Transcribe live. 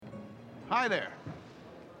Hi there.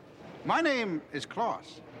 My name is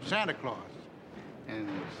Claus, Santa Claus. And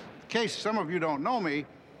in case some of you don't know me,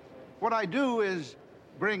 what I do is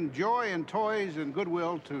bring joy and toys and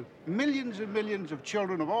goodwill to millions and millions of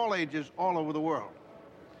children of all ages all over the world.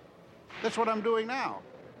 That's what I'm doing now.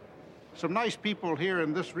 Some nice people here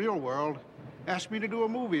in this real world asked me to do a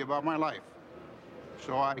movie about my life.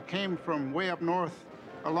 So I came from way up north,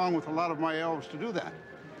 along with a lot of my elves, to do that.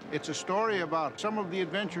 It's a story about some of the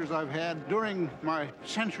adventures I've had during my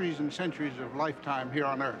centuries and centuries of lifetime here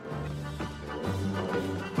on Earth.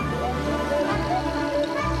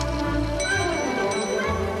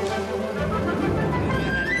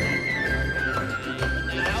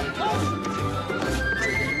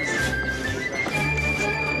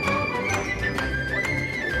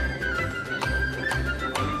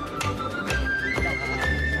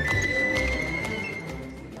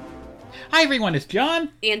 Hi everyone, it's John.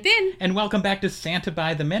 And Ben. And welcome back to Santa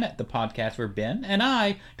by the Minute, the podcast where Ben and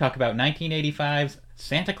I talk about 1985's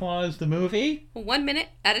Santa Claus the movie. 1 minute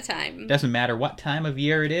at a time. Doesn't matter what time of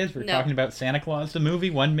year it is, we're talking about Santa Claus the movie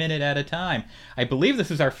 1 minute at a time. I believe this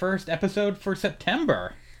is our first episode for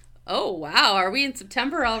September. Oh, wow. Are we in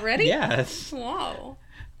September already? Yes. Wow.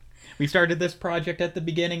 We started this project at the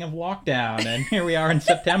beginning of lockdown, and here we are in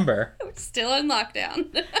September. We're still in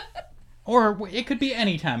lockdown. Or it could be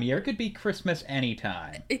any time of year. It could be Christmas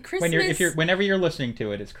anytime. Christmas. Whenever you're listening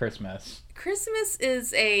to it, it's Christmas. Christmas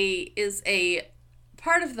is a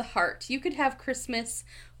part of the heart. You could have Christmas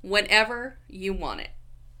whenever you want it.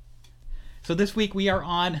 So this week we are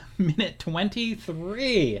on minute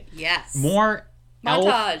 23. Yes. More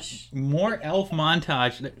montage. More elf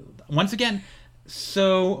montage. Once again,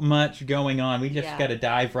 so much going on. We just got to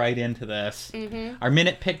dive right into this. Mm-hmm. Our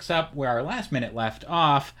minute picks up where our last minute left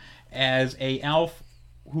off, as a elf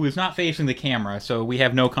who is not facing the camera, so we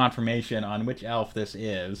have no confirmation on which elf this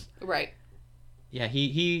is. Right. Yeah,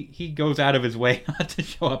 he goes out of his way not to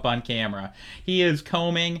show up on camera. He is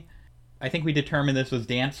combing, I think we determined this was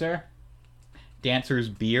Dancer's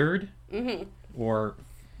beard, or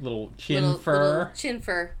little chin fur. Little chin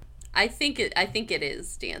fur. I think it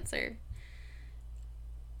is Dancer.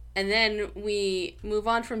 And then we move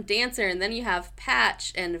on from Dancer, and then you have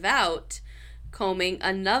Patch and Vout combing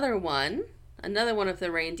another one of the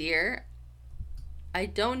reindeer. I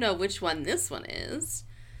don't know which one this one is.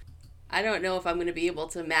 I don't know if I'm going to be able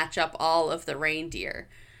to match up all of the reindeer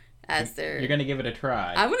as they're... You're going to give it a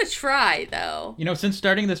try. I'm going to try, though. You know, since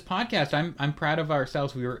starting this podcast, I'm proud of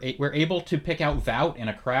ourselves. We're able to pick out Vout in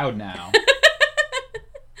a crowd now.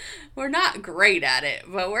 We're not great at it,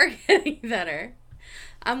 but we're getting better.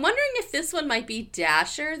 I'm wondering if this one might be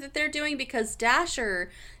Dasher that they're doing, because Dasher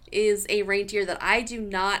is a reindeer that I do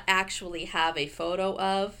not actually have a photo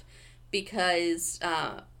of, because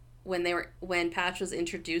when Patch was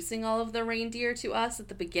introducing all of the reindeer to us at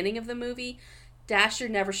the beginning of the movie, Dasher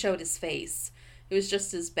never showed his face. It was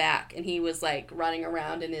just his back, and he was like running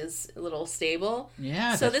around in his little stable.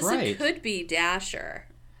 Yeah, so that's right. So this could be Dasher.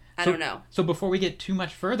 I don't know. So before we get too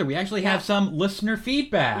much further, we actually have some listener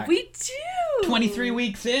feedback. We do! 23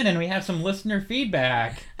 weeks in, and we have some listener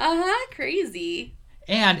feedback. Uh-huh, crazy.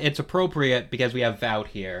 And it's appropriate because we have Vout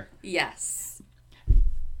here. Yes.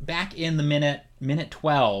 Back in the minute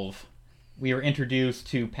 12, we were introduced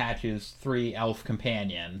to Patch's 3 elf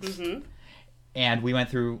companions. Mm-hmm. And we went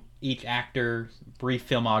through each actor's brief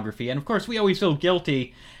filmography. And of course, we always feel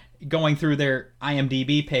guilty going through their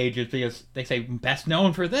IMDb pages because they say best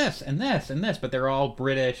known for this and this and this, but they're all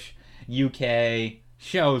British, UK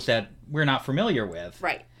shows that we're not familiar with.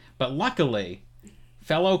 Right. But luckily,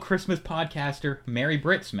 fellow Christmas podcaster Mary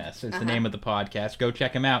Britsmith is the name of the podcast. Go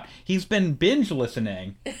check him out. He's been binge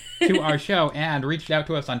listening to our show and reached out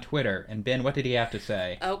to us on Twitter. And Ben, what did he have to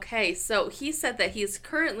say? Okay, so he said that he's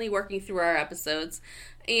currently working through our episodes,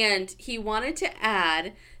 and he wanted to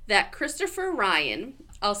add that Christopher Ryan,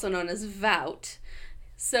 also known as Vout,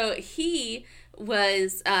 so he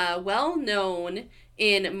was well known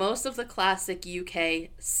in most of the classic UK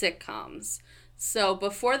sitcoms. So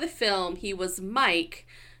before the film, he was Mike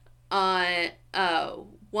on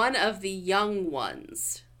one of the Young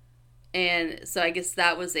Ones. And so I guess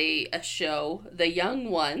that was a show, The Young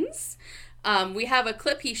Ones. We have a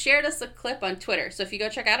clip. He shared us a clip on Twitter. So if you go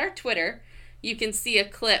check out our Twitter, you can see a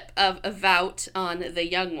clip of a Vout on The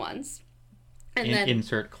Young Ones. And then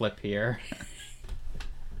insert clip here.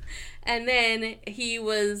 And then he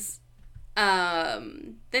was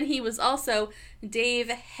also Dave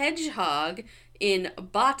Hedgehog in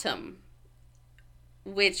Bottom,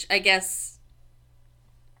 which I guess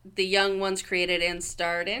the Young Ones created and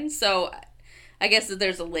starred in. So I guess that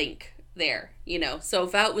there's a link there, you know. So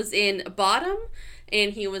Vout was in Bottom,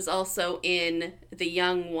 and he was also in The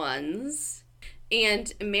Young Ones.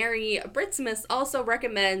 And Mary Britsmas also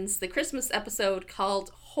recommends the Christmas episode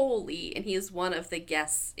called Holy, and he is one of the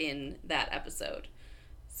guests in that episode.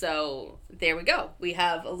 So there we go. We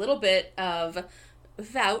have a little bit of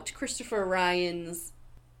Vout, Christopher Ryan's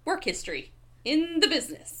work history in the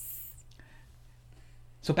business.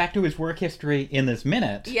 So back to his work history in this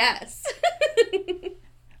minute. Yes.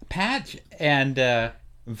 Patch and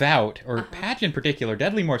Vout, or Patch in particular,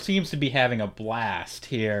 Dudley Moore seems to be having a blast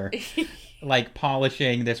here. Like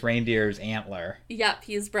polishing this reindeer's antler. Yep,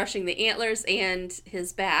 he's brushing the antlers and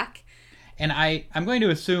his back. And I'm going to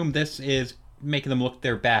assume this is making them look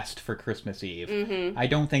their best for Christmas Eve. Mm-hmm. I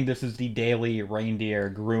don't think this is the daily reindeer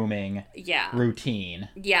grooming routine.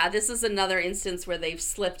 Yeah, this is another instance where they've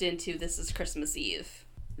slipped into this is Christmas Eve.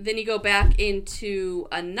 Then you go back into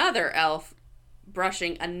another elf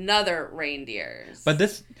brushing another reindeer's. But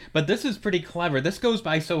this is pretty clever. This goes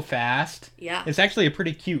by so fast. Yeah. It's actually a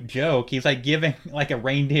pretty cute joke. He's like giving like a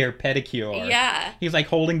reindeer pedicure. Yeah. He's like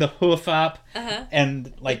holding the hoof up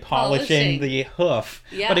and like polishing the hoof.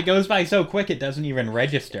 Yeah. But it goes by so quick it doesn't even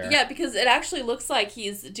register. Yeah, because it actually looks like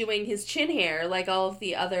he's doing his chin hair like all of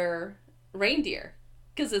the other reindeer.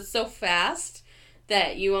 Because it's so fast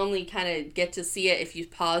that you only kind of get to see it if you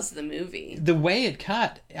pause the movie. The way it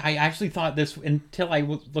cut, I actually thought this, until I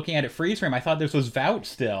was looking at it freeze frame, I thought this was Vout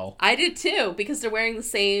still. I did too, because they're wearing the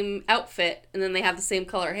same outfit, and then they have the same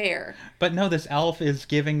color hair. But no, this elf is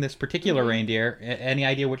giving this particular reindeer. Any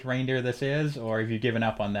idea which reindeer this is? Or have you given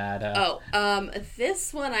up on that?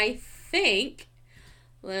 This one, I think...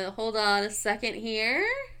 Hold on a second here.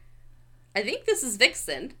 I think this is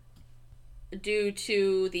Vixen. Due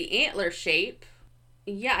to the antler shape.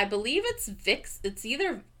 Yeah, I believe it's It's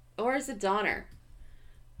either, or is it Donner?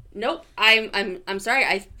 Nope. I'm sorry.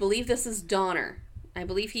 I believe this is Donner. I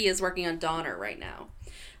believe he is working on Donner right now.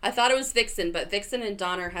 I thought it was Vixen, but Vixen and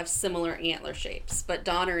Donner have similar antler shapes, but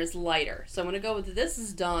Donner is lighter. So I'm going to go with this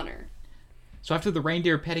is Donner. So after the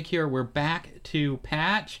reindeer pedicure, we're back to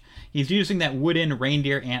Patch. He's using that wooden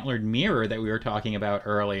reindeer antlered mirror that we were talking about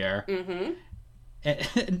earlier. Mm-hmm.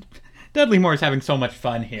 And Dudley Moore's having so much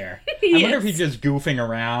fun here. I wonder if he's just goofing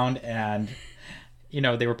around and,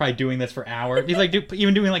 they were probably doing this for hours. He's like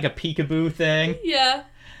even doing like a peekaboo thing. Yeah.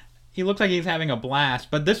 He looks like he's having a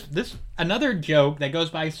blast. But this another joke that goes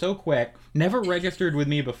by so quick, never registered with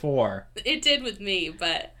me before. It did with me,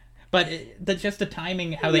 but... But just the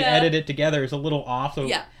timing, how they edit it together is a little off. So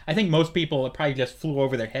I think most people it probably just flew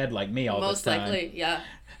over their head like me all this time. Most likely, yeah.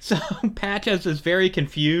 So Patch has this very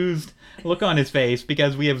confused look on his face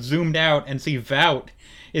because we have zoomed out and see Vout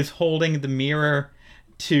is holding the mirror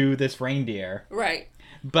to this reindeer. Right.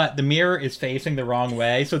 But the mirror is facing the wrong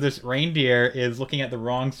way, so this reindeer is looking at the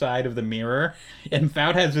wrong side of the mirror, and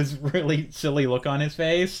Vout has this really silly look on his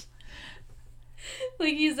face.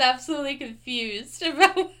 Like he's absolutely confused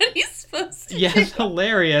about what he's supposed to do. Yeah, it's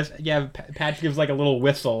hilarious. Yeah, Patch gives like a little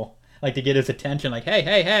whistle, like to get his attention, like,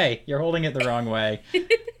 hey, you're holding it the wrong way.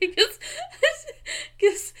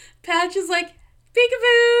 Because Patch is like,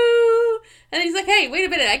 peekaboo! And then he's like, hey, wait a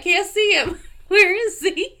minute, I can't see him. Where is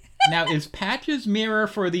he? Now, is Patch's mirror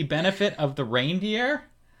for the benefit of the reindeer?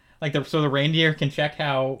 So the reindeer can check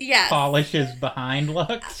how polished his behind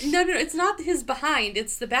looks? No, it's not his behind.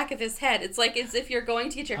 It's the back of his head. It's like as if you're going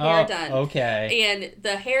to get your hair done. Okay. And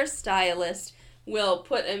the hairstylist will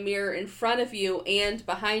put a mirror in front of you and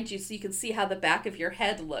behind you so you can see how the back of your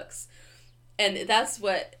head looks. And that's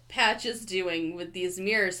what Patch is doing with these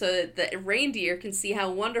mirrors so that the reindeer can see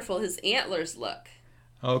how wonderful his antlers look.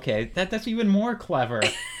 Okay, that's even more clever.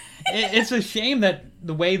 It's a shame that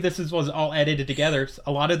the way this was all edited together,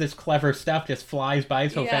 a lot of this clever stuff just flies by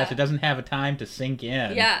so fast it doesn't have a time to sink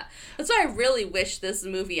in. Yeah. That's why I really wish this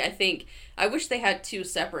movie, I wish they had two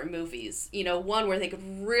separate movies. One where they could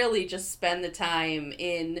really just spend the time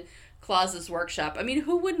in Claus's workshop. I mean,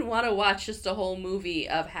 who wouldn't want to watch just a whole movie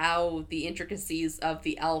of how the intricacies of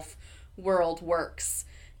the elf world works?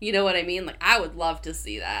 You know what I mean? Like, I would love to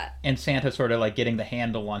see that. And Santa sort of like getting the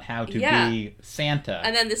handle on how to be Santa.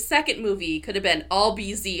 And then the second movie could have been all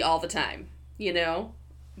BZ all the time,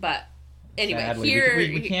 But anyway, sadly, here...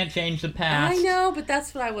 We can't change the past. I know, but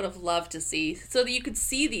that's what I would have loved to see. So that you could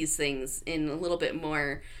see these things in a little bit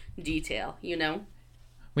more detail,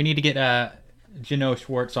 We need to get Jano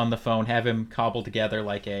Schwartz on the phone, have him cobble together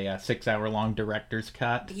like a 6-hour-long director's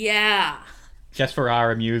cut. Yeah. Just for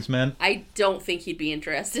our amusement. I don't think he'd be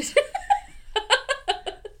interested.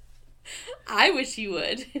 I wish he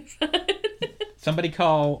would. Somebody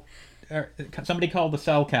call the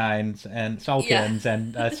Sulkins and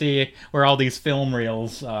see where all these film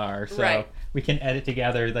reels are. So we can edit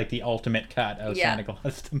together like the ultimate cut of Santa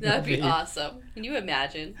Claus the movie. That'd be awesome. Can you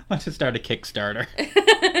imagine? Let's just start a Kickstarter.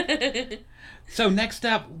 So next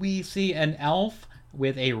up, we see an elf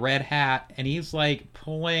with a red hat, and he's like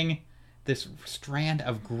pulling this strand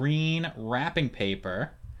of green wrapping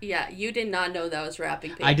paper. Yeah, you did not know that was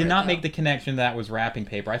wrapping paper. I did not make the connection that was wrapping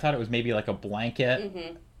paper. I thought it was maybe like a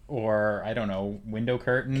blanket or, I don't know, window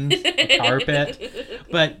curtains, a carpet.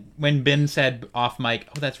 But when Ben said off mic,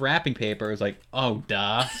 oh, that's wrapping paper, I was like, oh,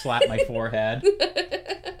 duh, slap my forehead.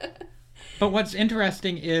 But what's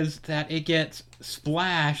interesting is that it gets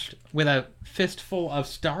splashed with a fistful of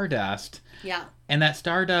stardust. Yeah. And that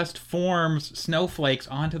stardust forms snowflakes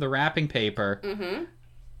onto the wrapping paper. Mm-hmm.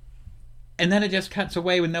 And then it just cuts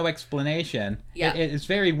away with no explanation. Yeah. It's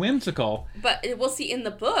very whimsical. But we'll see in the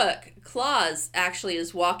book, Claus actually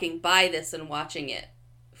is walking by this and watching it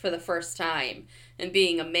for the first time and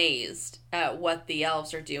being amazed at what the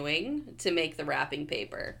elves are doing to make the wrapping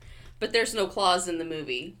paper. But there's no Claus in the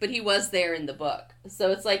movie, but he was there in the book. So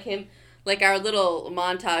it's like him, like our little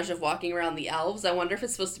montage of walking around the elves. I wonder if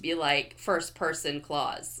it's supposed to be like first person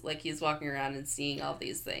Claus, like he's walking around and seeing all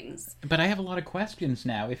these things. But I have a lot of questions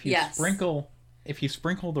now. If you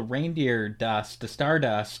sprinkle the reindeer dust, the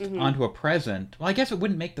stardust, onto a present, well, I guess it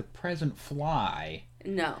wouldn't make the present fly.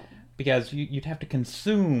 No. Because you'd have to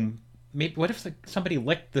consume. Maybe what if somebody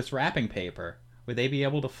licked this wrapping paper? Would they be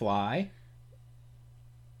able to fly?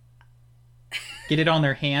 Get it on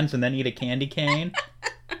their hands and then eat a candy cane?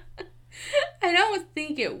 I don't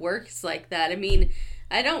think it works like that. I mean,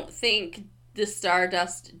 I don't think the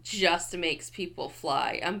stardust just makes people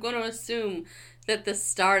fly. I'm going to assume that the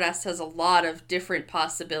stardust has a lot of different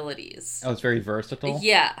possibilities. Oh, it's very versatile?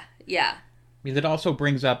 Yeah, yeah. Because it also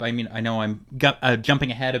brings up, I mean, I know I'm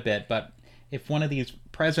jumping ahead a bit, but if one of these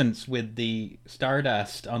presents with the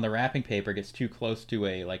stardust on the wrapping paper gets too close to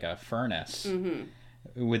a furnace,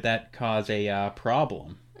 would that cause a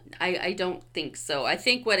problem? I don't think so. I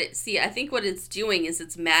think what it's doing is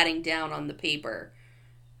it's matting down on the paper.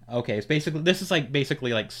 Okay, it's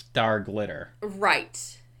basically like star glitter.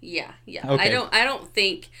 Right. Yeah. Okay. I don't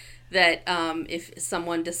think that if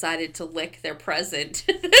someone decided to lick their present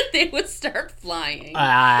that they would start flying.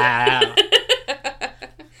 I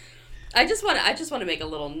just want to make a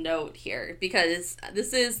little note here because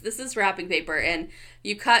this is wrapping paper, and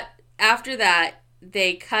you cut after that.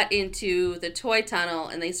 They cut into the toy tunnel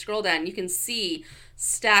and they scroll down. You can see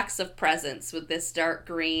stacks of presents with this dark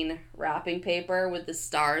green wrapping paper with the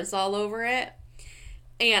stars all over it.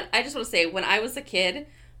 And I just want to say, when I was a kid,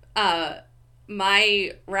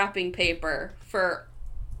 my wrapping paper for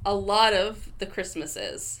a lot of the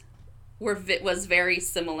Christmases was very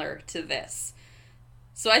similar to this.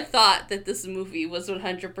 So I thought that this movie was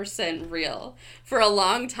 100% real for a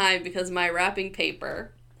long time because my wrapping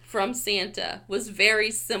paper from Santa was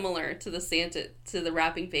very similar to the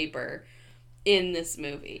wrapping paper in this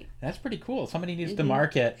movie. That's pretty cool. Somebody needs to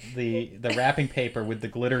market the wrapping paper with the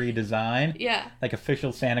glittery design. Yeah. Like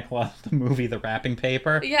official Santa Claus the movie, the wrapping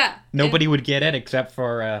paper. Yeah. Nobody would get it except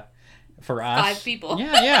for us. 5 people.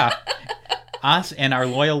 Yeah. Us and our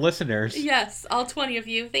loyal listeners. Yes, all 20 of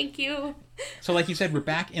you. Thank you. So like you said, we're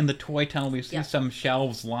back in the toy tunnel. We see some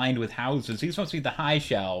shelves lined with houses. These must be the high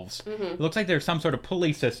shelves. It looks like there's some sort of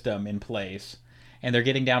pulley system in place. And they're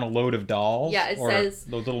getting down a load of dolls. Yeah, it says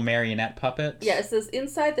those little marionette puppets. Yeah, it says,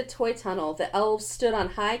 inside the toy tunnel, the elves stood on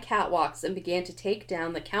high catwalks and began to take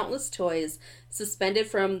down the countless toys suspended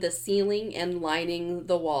from the ceiling and lining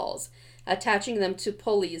the walls, attaching them to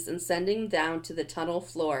pulleys and sending them down to the tunnel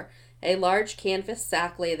floor. A large canvas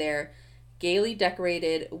sack lay there, gaily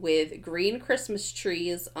decorated with green Christmas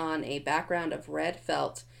trees on a background of red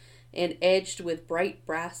felt and edged with bright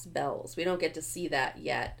brass bells. We don't get to see that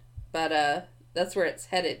yet, but that's where it's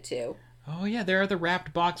headed to. Oh, yeah, there are the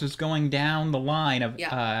wrapped boxes going down the line of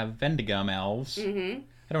Vendigum elves.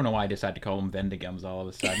 I don't know why I decided to call them Vendigums all of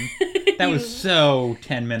a sudden. That was so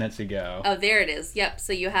 10 minutes ago. Oh, there it is. Yep,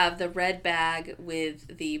 so you have the red bag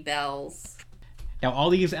with the bells. Now,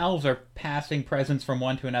 all these elves are passing presents from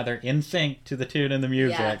one to another in sync to the tune and the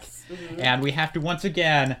music. Yes. And we have to once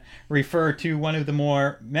again refer to one of the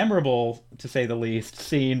more memorable, to say the least,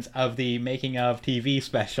 scenes of the making of TV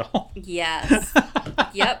special. Yes.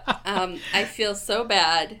 Yep. I feel so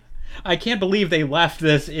bad. I can't believe they left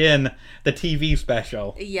this in the TV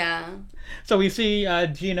special. Yeah. So we see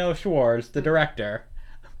Gino Schwartz, the director,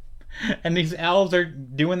 and these elves are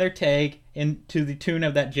doing their take to the tune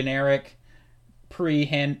of that generic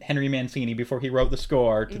pre-Henry Mancini, before he wrote the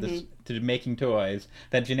score to to making toys,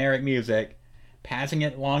 that generic music. passing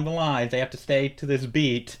it along the lines. They have to stay to this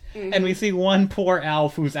beat. And we see one poor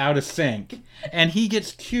elf who's out of sync. And he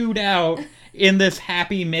gets cued out in this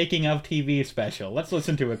happy making of TV special. Let's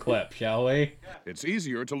listen to a clip, shall we? It's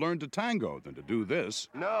easier to learn to tango than to do this.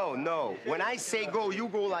 No. When I say go, you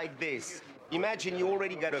go like this. Imagine you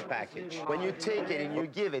already got a package. When you take it and you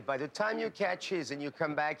give it, by the time you catch his and you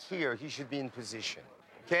come back here, he should be in position.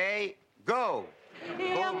 Okay? Go.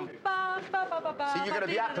 Boom. See, you're gonna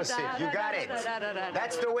be opposite. You got it.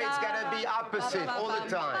 That's the way it's gotta be, opposite all the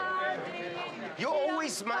time. You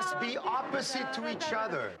always must be opposite to each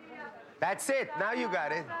other. That's it. Now you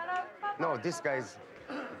got it. No, this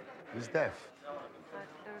he's deaf.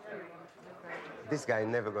 This guy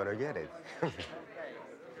never gonna get it.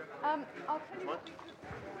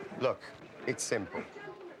 Look, it's simple.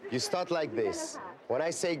 You start like this. When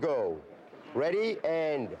I say go, ready,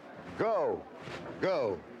 and go,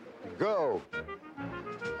 go, go.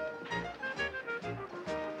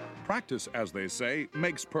 Practice, as they say,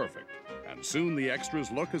 makes perfect. And soon the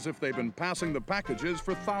extras look as if they've been passing the packages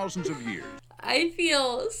for thousands of years. I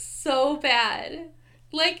feel so bad.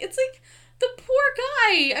 It's like the poor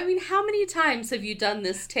guy. I mean, how many times have you done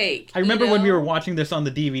this take? I remember when we were watching this on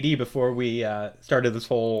the DVD before we started this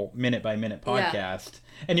whole minute-by-minute podcast.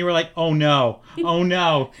 And you were like, oh no.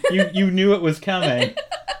 You knew it was coming.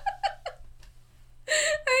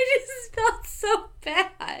 I just felt so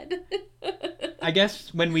bad. I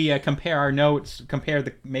guess when we compare our notes, compare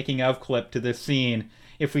the making of clip to this scene,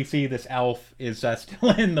 if we see this elf is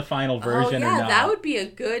still in the final version or not. That would be a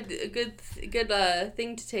good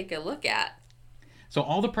thing to take a look at. So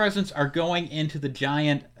all the presents are going into the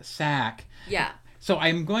giant sack. Yeah. So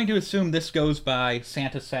I'm going to assume this goes by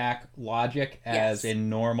Santa sack logic, as in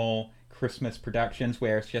normal Christmas productions,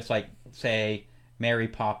 where it's just like, say, Mary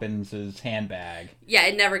Poppins' handbag. Yeah,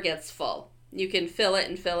 it never gets full. You can fill it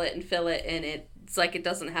and fill it and fill it, and it's like it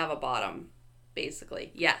doesn't have a bottom,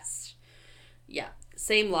 basically. Yes. Yeah.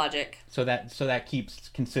 Same logic. So that keeps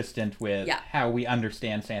consistent with how we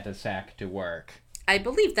understand Santa's sack to work. I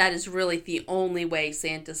believe that is really the only way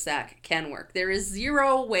Santa's sack can work. There is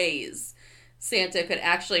 0 ways Santa could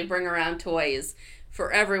actually bring around toys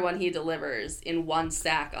for everyone he delivers in one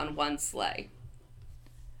sack on one sleigh.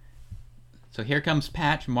 So here comes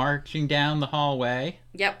Patch marching down the hallway.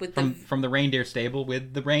 Yep, from the reindeer stable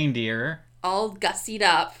with the reindeer all gussied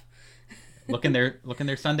up, looking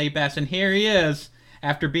their Sunday best, and here he is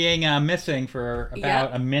after being missing for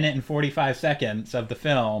about a minute and 45 seconds of the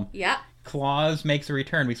film. Yeah. Claus makes a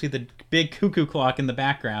return. We see the big cuckoo clock in the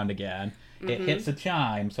background again. It hits a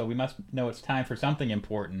chime, so we must know it's time for something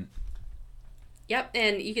important. Yep,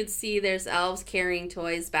 and you can see there's elves carrying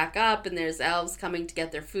toys back up, and there's elves coming to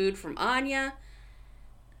get their food from Anya.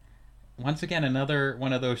 Once again, another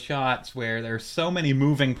one of those shots where there's so many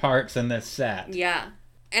moving parts in this set. Yeah,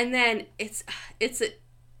 and then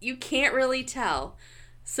you can't really tell.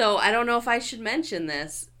 So I don't know if I should mention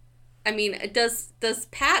this. I mean, does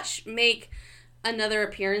Patch make another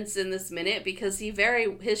appearance in this minute? Because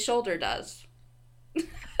his shoulder does.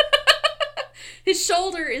 His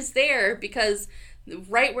shoulder is there because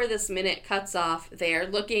right where this minute cuts off, they're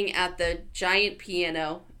looking at the giant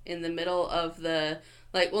piano in the middle of the,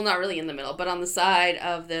 not really in the middle, but on the side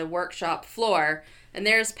of the workshop floor. And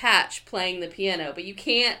there's Patch playing the piano, but you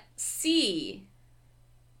can't see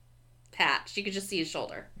Patch. You can just see his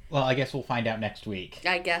shoulder. Well, I guess we'll find out next week.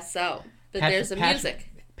 I guess so. But there's music.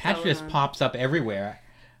 Patch just pops up everywhere.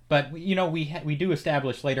 But, we do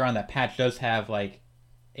establish later on that Patch does have,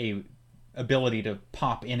 a ability to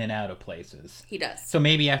pop in and out of places. He does. So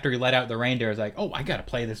maybe after he let out the reindeer, it's like, oh, I gotta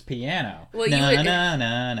play this piano. Well,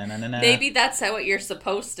 maybe that's what you're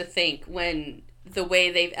supposed to think when the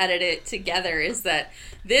way they've edited it together is that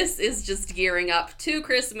this is just gearing up to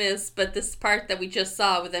Christmas, but this part that we just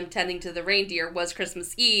saw with them tending to the reindeer was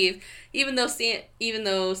Christmas Eve, even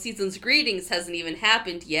though Season's Greetings hasn't even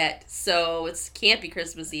happened yet, so it can't be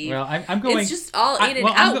Christmas Eve. Well, I'm going... It's just all in and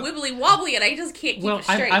out, wibbly wobbly, and I just can't keep it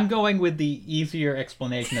straight. I'm going with the easier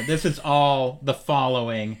explanation that this is all the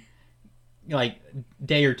following,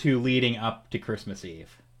 day or two leading up to Christmas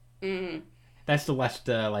Eve. Mm-hmm. That's the less,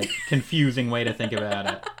 confusing way to think about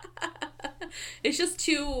it. It's just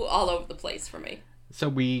too all over the place for me. So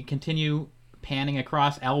we continue panning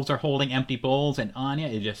across. Elves are holding empty bowls, and Anya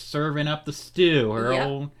is just serving up the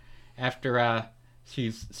stew. After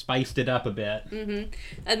she's spiced it up a bit. Mm-hmm.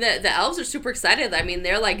 And the elves are super excited. I mean,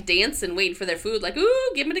 they're, dancing, waiting for their food.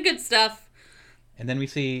 Ooh, give me the good stuff. And then we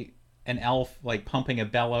see an elf, pumping a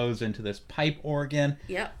bellows into this pipe organ.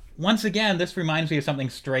 Yep. Once again, this reminds me of something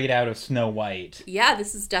straight out of Snow White. Yeah,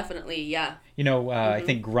 this is definitely, I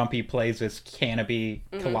think Grumpy plays this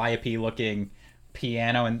Calliope-looking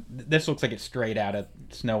piano, and this looks like it's straight out of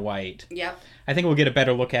Snow White. Yep. I think we'll get a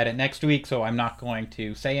better look at it next week, so I'm not going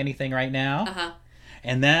to say anything right now. Uh-huh.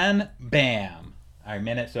 And then, bam, our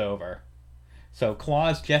minute's over. So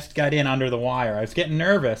Claus just got in under the wire. I was getting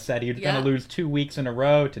nervous that he was going to lose 2 weeks in a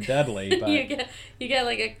row to Dudley. But you get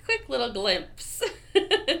like a quick little glimpse.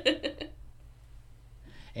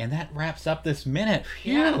 And that wraps up this minute.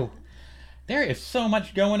 Phew. Yeah. There is so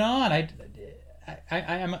much going on.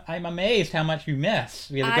 I'm amazed how much you miss.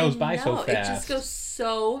 It goes by so fast. It just goes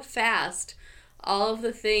so fast. All of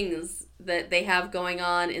the things that they have going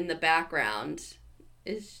on in the background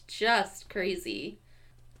is just crazy.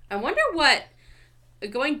 I wonder what,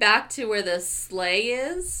 going back to where the sleigh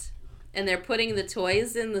is, and they're putting the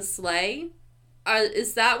toys in the sleigh,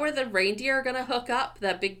 is that where the reindeer are going to hook up?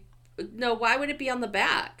 No, why would it be on the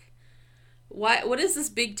back? What is this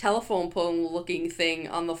big telephone pole looking thing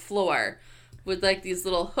on the floor with like these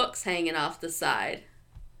little hooks hanging off the side?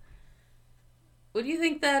 What do you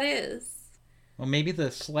think that is? Well, maybe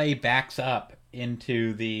the sleigh backs up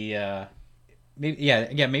into the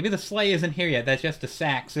maybe the sleigh isn't here yet. That's just a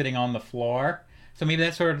sack sitting on the floor. So maybe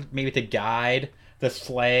that's sort of maybe to guide the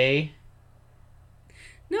sleigh.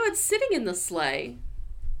 No, it's sitting in the sleigh.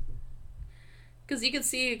 Because you can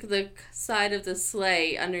see the side of the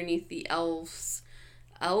sleigh underneath the elf's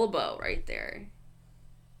elbow right there.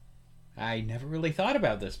 I never really thought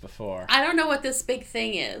about this before. I don't know what this big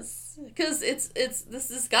thing is. Because this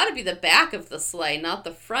has got to be the back of the sleigh, not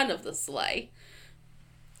the front of the sleigh.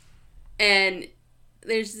 And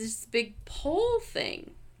there's this big pole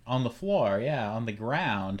thing. On the floor, yeah, on the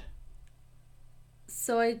ground.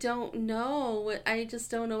 So I don't know. I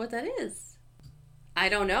just don't know what that is. I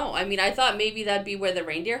don't know. I mean, I thought maybe that'd be where the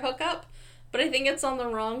reindeer hook up, but I think it's on the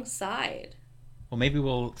wrong side. Well, maybe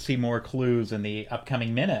we'll see more clues in the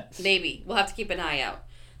upcoming minutes. Maybe. We'll have to keep an eye out.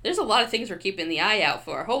 There's a lot of things we're keeping the eye out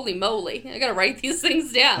for. Holy moly. I gotta write these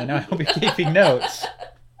things down. I know, I'll be keeping notes.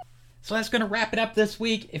 So that's going to wrap it up this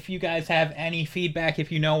week. If you guys have any feedback,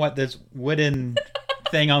 if you know what this wooden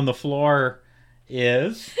thing on the floor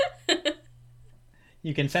is,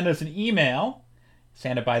 you can send us an email,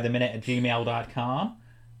 santabytheminute@gmail.com.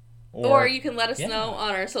 Or you can let us know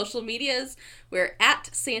on our social medias. We're at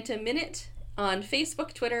Santa Minute on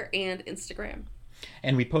Facebook, Twitter, and Instagram.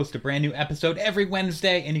 And we post a brand new episode every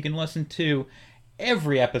Wednesday, and you can listen to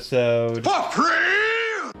every episode for free!